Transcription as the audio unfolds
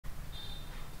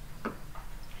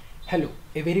Hello,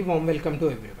 a very warm welcome to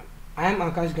everyone. I am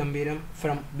Akash Gambeeram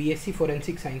from BSc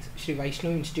Forensic Science, Sri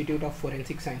Vaishnav Institute of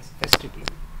Forensic Science, SVVV.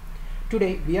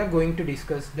 Today we are going to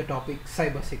discuss the topic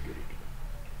cybersecurity.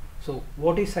 So,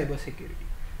 what is cybersecurity?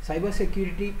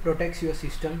 Cybersecurity protects your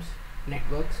systems,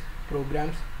 networks,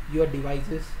 programs, your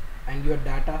devices, and your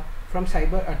data from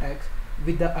cyber attacks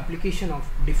with the application of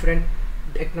different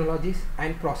technologies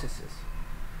and processes.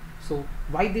 So,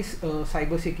 why this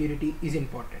cybersecurity is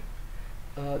important?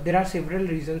 There are several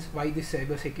reasons why this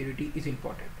cybersecurity is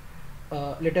important.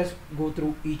 Let us go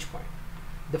through each point.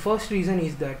 The first reason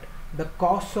is that the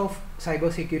costs of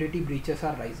cybersecurity breaches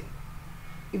are rising.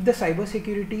 If the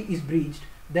cybersecurity is breached,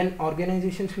 then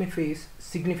organizations may face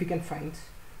significant fines,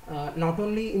 not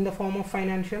only in the form of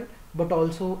financial, but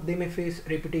also they may face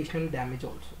reputational damage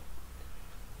also.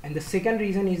 And the second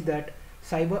reason is that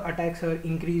cyber attacks are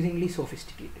increasingly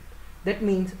sophisticated. That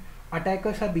means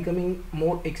attackers are becoming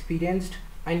more experienced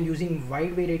and using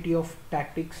wide variety of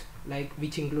tactics, like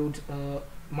which includes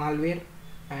malware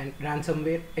and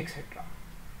ransomware, etc.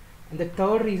 And the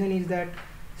third reason is that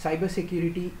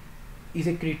cybersecurity is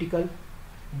a critical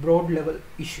broad level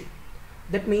issue.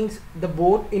 That means the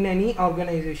board in any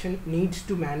organization needs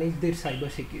to manage their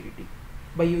cybersecurity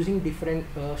by using different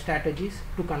strategies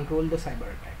to control the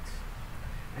cyber attacks.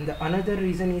 And the another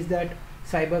reason is that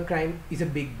cybercrime is a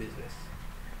big business.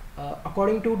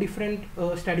 According to different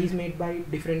studies made by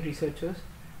different researchers,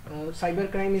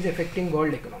 cybercrime is affecting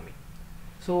world economy.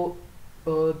 So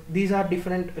these are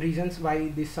different reasons why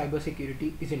this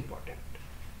cybersecurity is important.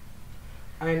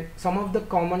 And some of the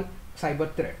common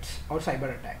cyber threats or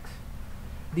cyber attacks.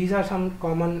 These are some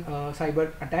common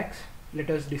cyber attacks.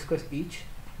 Let us discuss each.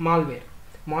 Malware.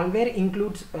 Malware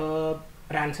includes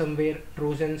ransomware,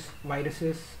 trojans,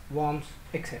 viruses, worms,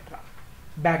 etc.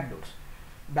 Backdoors.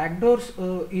 Backdoors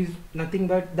is nothing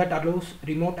but that allows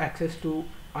remote access to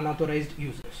unauthorized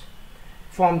users.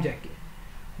 Form jacking,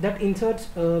 that inserts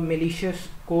malicious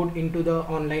code into the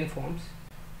online forms.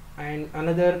 And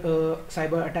another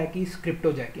cyber attack is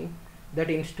cryptojacking, that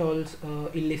installs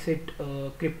illicit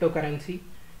cryptocurrency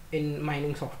in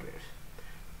mining softwares.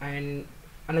 And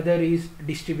another is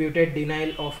distributed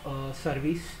denial of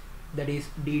service, that is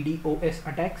DDoS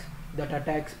attacks, that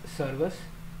attacks servers.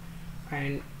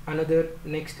 And another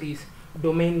next is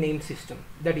domain name system,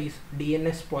 that is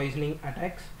DNS poisoning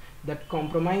attacks, that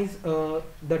compromise the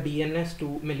DNS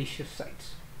to malicious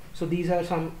sites. So these are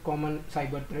some common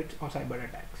cyber threats or cyber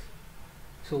attacks.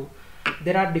 So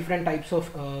there are different types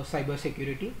of cyber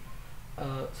security.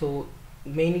 So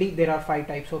mainly there are 5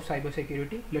 types of cyber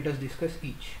security. Let us discuss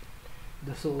each.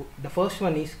 So the first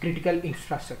one is critical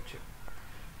infrastructure.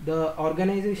 The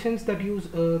organizations that use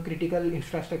critical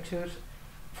infrastructures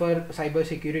for cyber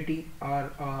security are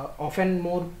often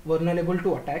more vulnerable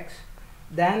to attacks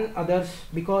than others,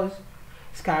 because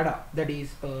SCADA, that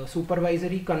is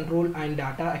supervisory control and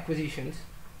data acquisitions,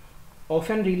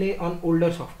 often rely on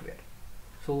older software.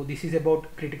 So this is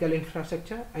about critical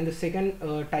infrastructure. And the second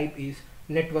type is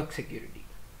network security.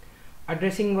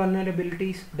 Addressing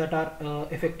vulnerabilities that are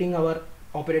affecting our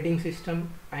operating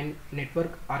system and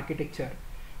network architecture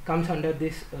comes under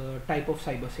this type of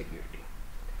cyber security.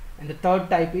 And the third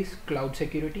type is cloud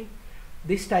security.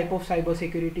 This type of cyber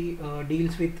security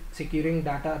deals with securing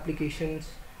data applications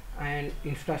and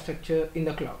infrastructure in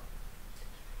the cloud.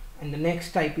 And the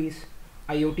next type is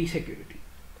IoT security,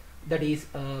 that is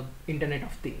Internet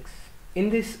of Things.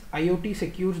 In this, IoT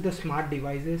secures the smart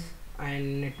devices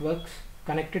and networks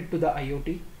connected to the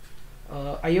IoT.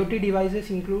 IoT devices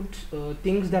includes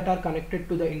things that are connected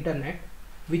to the internet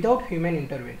without human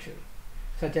intervention,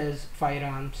 such as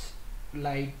firearms,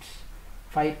 lights,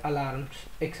 fire alarms,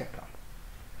 etc.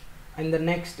 And the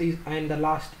next is, and the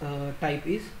last type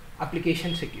is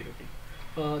application security.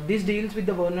 This deals with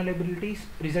the vulnerabilities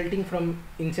resulting from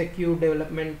insecure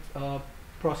development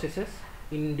processes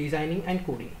in designing and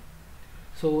coding.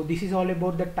 So this is all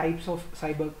about the types of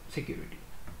cyber security.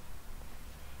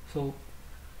 So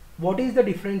what is the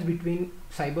difference between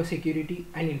cyber security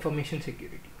and information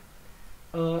security?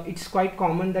 It's quite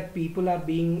common that people are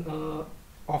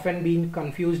often being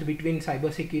confused between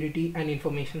cyber security and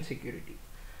information security.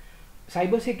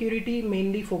 Cyber security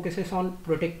mainly focuses on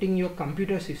protecting your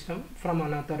computer system from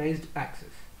unauthorized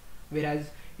access, whereas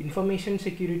information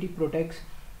security protects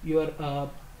your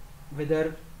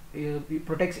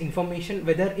protects information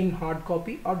whether in hard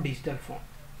copy or digital form.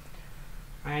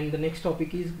 And the next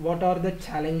topic is, what are the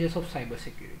challenges of cyber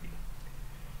security?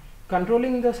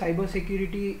 Controlling the cyber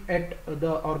security at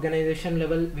the organization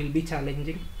level will be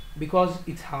challenging, because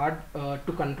it's hard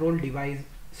to control device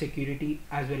security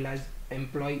as well as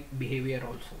employee behavior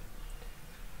also.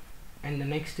 And the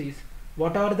next is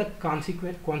What are the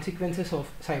consequences of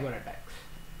cyber attacks?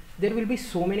 There will be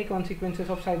so many consequences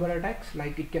of cyber attacks,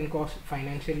 like it can cause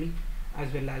financially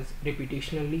as well as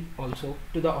reputationally also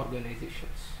to the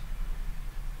organizations.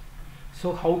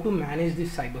 So how to manage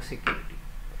this cyber security?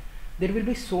 There will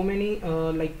be so many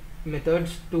like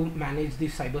methods to manage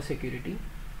this cyber security.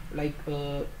 Like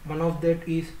one of that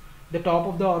is the top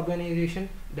of the organization,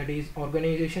 that is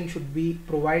organization should be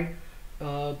provide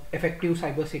effective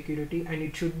cyber security, and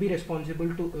it should be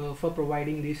responsible to for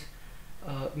providing these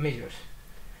measures.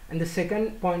 And the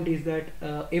second point is that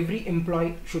every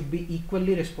employee should be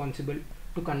equally responsible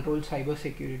to control cyber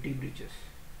security breaches.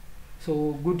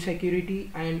 So good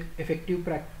security and effective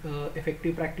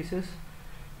practices,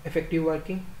 effective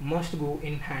working must go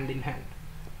in hand.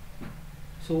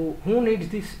 So who needs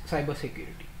this cyber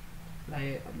security?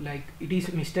 Like it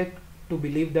is mistake to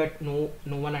believe that no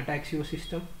one attacks your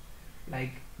system,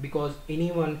 like because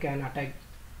anyone can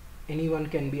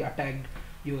be attacked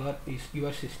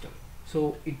your system.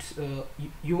 So it's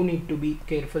you need to be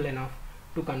careful enough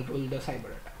to control the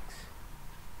cyber attacks.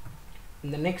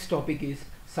 And the next topic is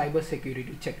cyber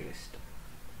security checklist.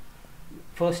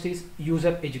 First is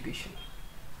user education.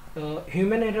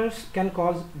 Human errors can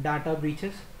cause data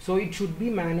breaches, so it should be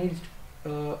managed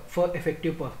for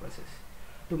effective purposes.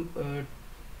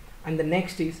 And the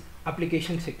next is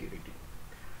application security.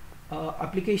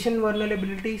 Application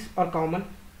vulnerabilities are common,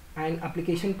 and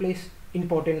application plays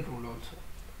important role also.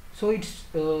 So it's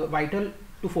vital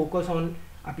to focus on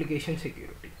application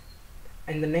security.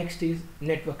 And the next is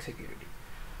network security.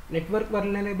 Network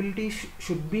vulnerabilities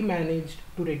should be managed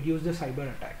to reduce the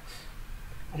cyber attacks.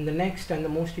 And the next and the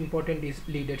most important is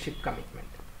leadership commitment.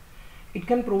 It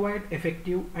can provide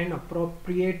effective and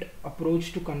appropriate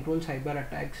approach to control cyber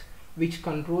attacks, which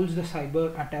controls the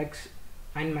cyber attacks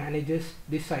and manages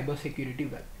this cyber security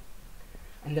well.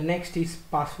 And the next is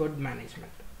password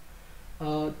management.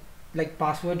 Like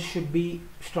passwords should be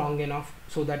strong enough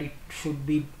so that it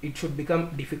should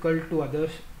become difficult to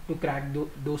others to crack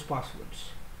those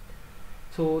passwords.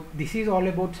 So this is all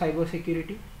about cyber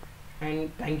security, and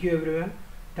thank you everyone.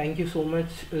 Thank you so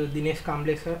much Dinesh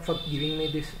Kamble sir for giving me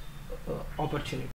this opportunity.